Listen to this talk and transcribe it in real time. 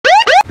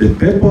The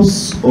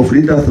purpose of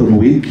Readathon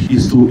Week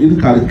is to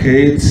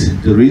inculcate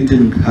the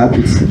reading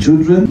habits in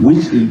children,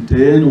 which in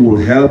turn will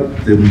help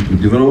them to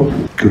develop,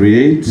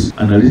 create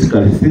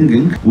analytical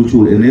thinking, which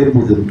will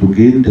enable them to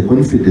gain the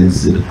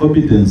confidence and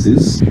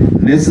competencies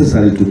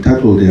necessary to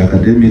tackle the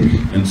academic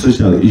and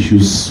social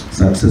issues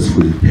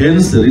successfully.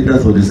 Hence, the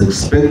Readathon is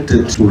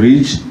expected to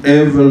reach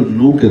every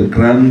nook and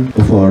cranny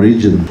of our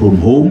region, from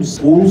homes,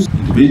 schools,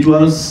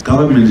 individuals,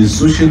 government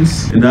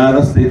institutions, and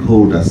other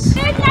stakeholders.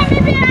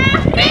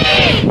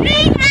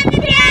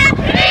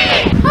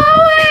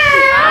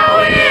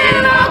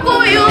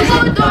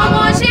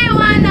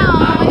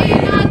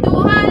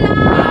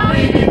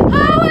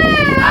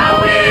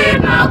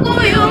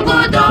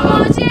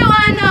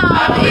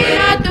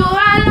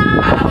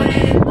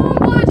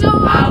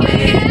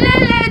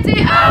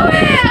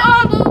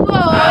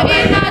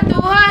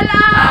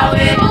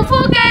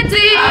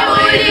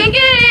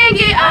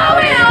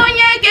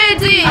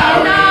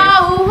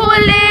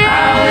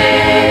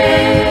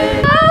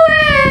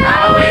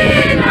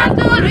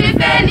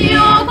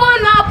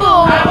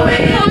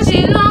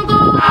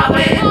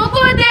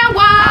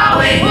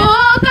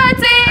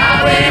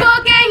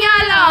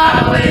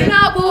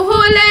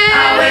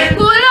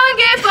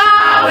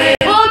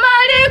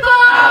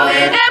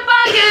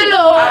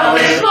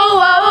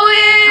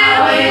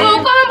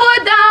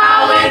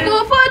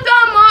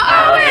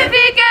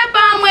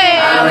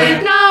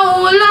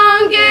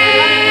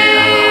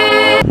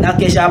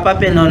 Nakesha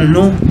pape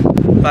nonu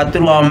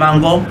patrua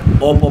mango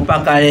opo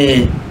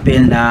pakale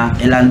penda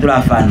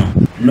elandura fano.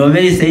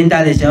 Novei se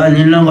intale shawa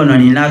nilongo no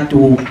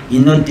ninatu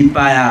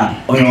inotipaya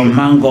ono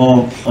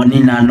mango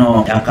onina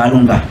no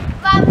yakarunga.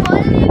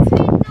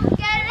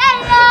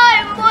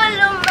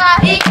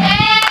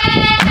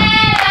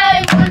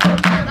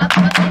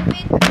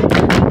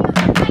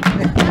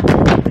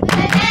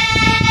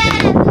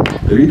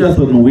 The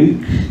Readathon Week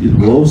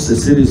involves a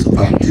series of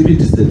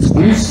activities at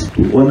schools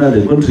to honor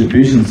the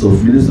contributions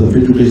of Minister of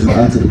Education,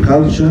 Arts and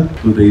Culture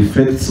to the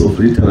effects of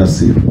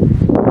literacy.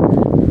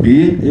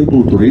 Being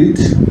able to read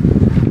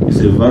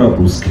is a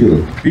valuable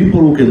skill.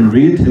 People who can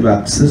read have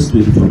access to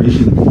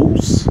information in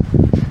books,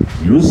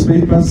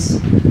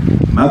 newspapers,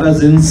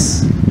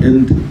 magazines,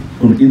 and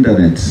on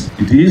internet.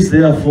 It is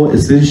therefore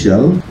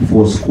essential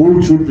for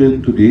school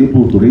children to be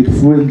able to read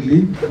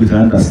fluently with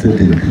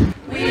understanding.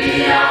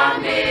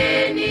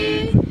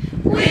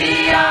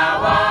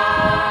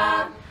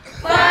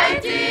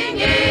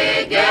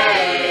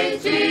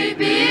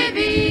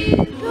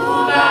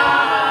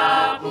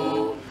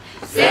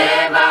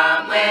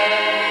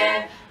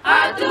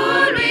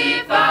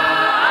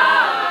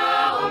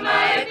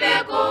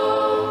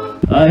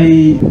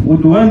 I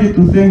would want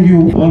to thank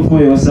you all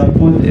for your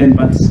support and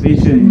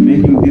participation in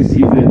making this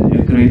event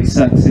a great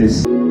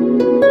success.